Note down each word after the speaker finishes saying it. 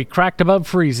It cracked above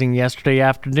freezing yesterday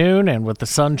afternoon, and with the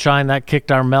sunshine, that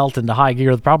kicked our melt into high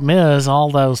gear. The problem is all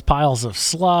those piles of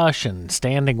slush and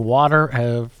standing water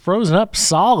have frozen up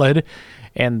solid,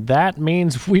 and that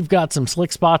means we've got some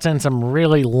slick spots and some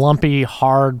really lumpy,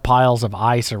 hard piles of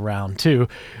ice around, too.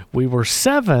 We were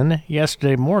 7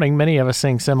 yesterday morning, many of us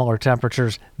seeing similar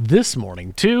temperatures this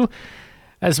morning, too.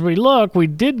 As we look, we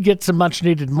did get some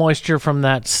much-needed moisture from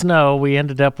that snow. We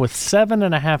ended up with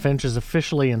 7.5 inches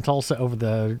officially in Tulsa over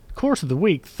the course of the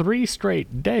week. 3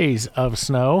 straight days of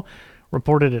snow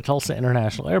reported at Tulsa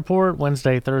International Airport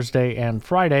Wednesday, Thursday, and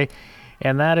Friday.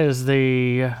 And that is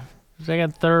the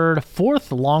second, third,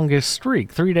 fourth longest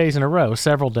streak. 3 days in a row,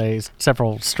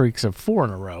 several streaks of 4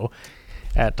 in a row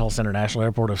at Tulsa International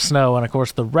Airport of snow. And, of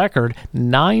course, the record,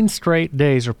 9 straight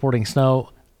days reporting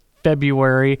snow,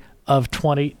 February of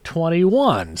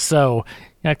 2021. So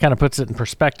that kind of puts it in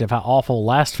perspective how awful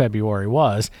last February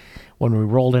was when we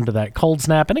rolled into that cold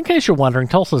snap. And in case you're wondering,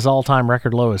 Tulsa's all-time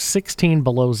record low is 16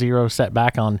 below zero, set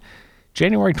back on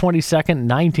January 22nd,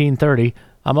 1930.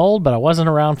 I'm old, but I wasn't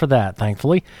around for that,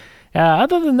 thankfully.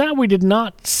 Other than that, we did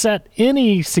not set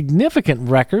any significant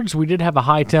records. We did have a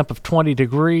high temp of 20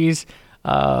 degrees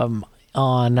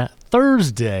on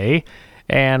Thursday,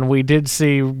 and we did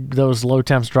see those low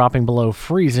temps dropping below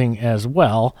freezing as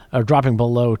well, or dropping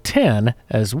below 10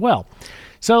 as well.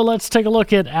 So let's take a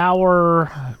look at our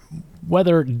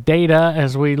weather data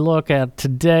as we look at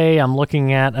today. I'm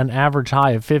looking at an average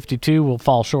high of 52. We'll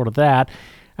fall short of that.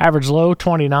 Average low,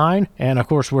 29. And, of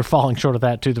course, we're falling short of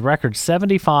that, too. The record,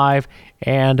 75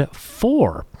 and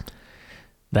 4.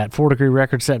 That 4-degree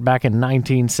record set back in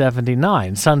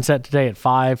 1979. Sunset today at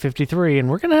 5:53, and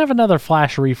we're going to have another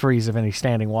flash refreeze of any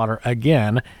standing water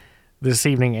again this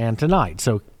evening and tonight.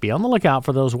 So be on the lookout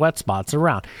for those wet spots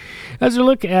around. As we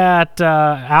look at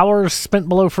hours spent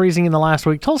below freezing in the last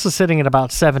week, Tulsa's sitting at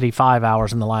about 75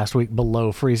 hours in the last week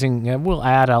below freezing. We'll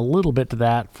add a little bit to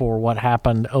that for what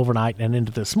happened overnight and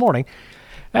into this morning.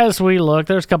 As we look,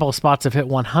 there's a couple of spots that hit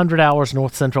 100 hours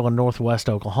north central and northwest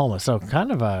Oklahoma. So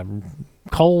kind of a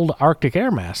cold Arctic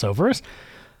air mass over us.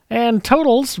 And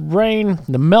totals, rain,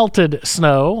 the melted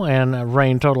snow, and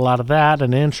rain total out of that,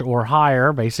 an inch or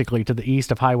higher, basically to the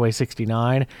east of Highway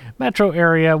 69. Metro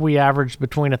area, we averaged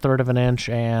between 1/3 of an inch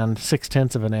and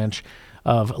 6/10 of an inch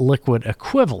of liquid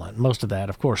equivalent. Most of that,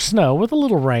 of course, snow with a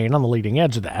little rain on the leading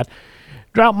edge of that.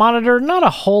 Drought monitor, not a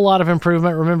whole lot of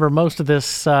improvement. Remember, most of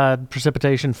this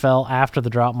precipitation fell after the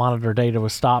drought monitor data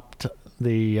was stopped,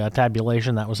 the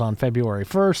tabulation that was on February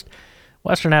 1st.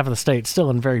 Western half of the state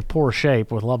still in very poor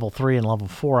shape with level 3 and level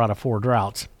 4 out of 4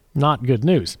 droughts. Not good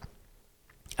news.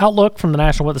 Outlook from the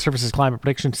National Weather Service's Climate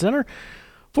Prediction Center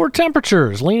for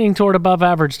temperatures, leaning toward above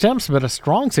average temps, but a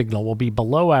strong signal will be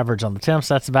below average on the temps.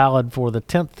 That's valid for the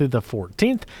 10th through the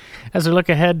 14th. As we look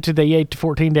ahead to the 8 to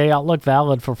 14-day outlook,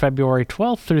 valid for February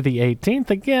 12th through the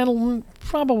 18th. Again,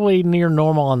 probably near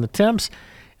normal on the temps.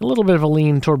 A little bit of a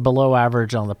lean toward below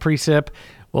average on the precip.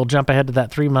 We'll jump ahead to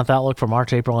that 3-month outlook for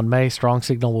March, April, and May. Strong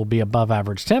signal will be above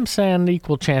average temps and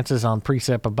equal chances on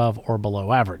precip above or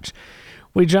below average.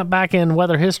 We jump back in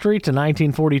weather history to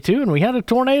 1942, and we had a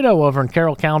tornado over in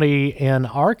Carroll County in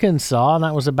Arkansas, and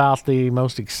that was about the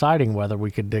most exciting weather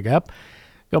we could dig up.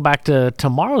 Go back to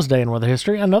tomorrow's day in weather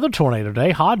history, another tornado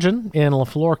day. Hodgen in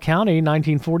LaFleur County,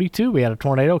 1942. We had a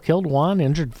tornado, killed 1,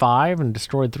 injured 5, and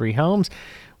destroyed 3 homes.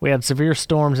 We had severe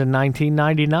storms in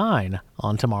 1999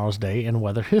 on tomorrow's day in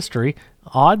weather history.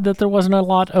 Odd that there wasn't a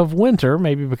lot of winter,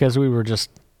 maybe because we were just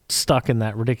stuck in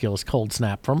that ridiculous cold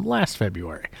snap from last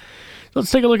February. Let's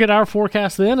take a look at our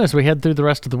forecast then as we head through the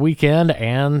rest of the weekend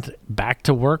and back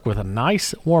to work with a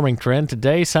nice warming trend.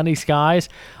 Today, sunny skies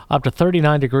up to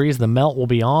 39 degrees. The melt will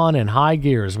be on in high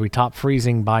gear as we top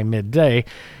freezing by midday.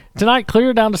 Tonight,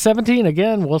 clear down to 17.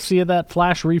 Again, we'll see that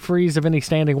flash refreeze of any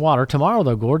standing water. Tomorrow,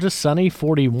 though, gorgeous, sunny,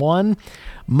 41.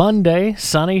 Monday,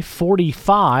 sunny,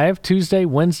 45. Tuesday,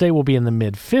 Wednesday will be in the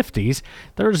mid-50s.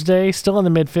 Thursday, still in the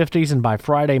mid-50s. And by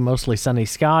Friday, mostly sunny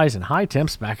skies and high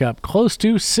temps back up close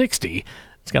to 60.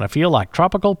 It's going to feel like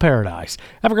tropical paradise.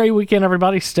 Have a great weekend,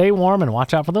 everybody. Stay warm and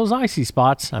watch out for those icy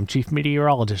spots. I'm Chief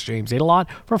Meteorologist James Adelot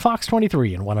for Fox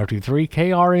 23 and 102.3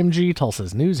 KRMG,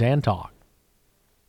 Tulsa's News and Talk.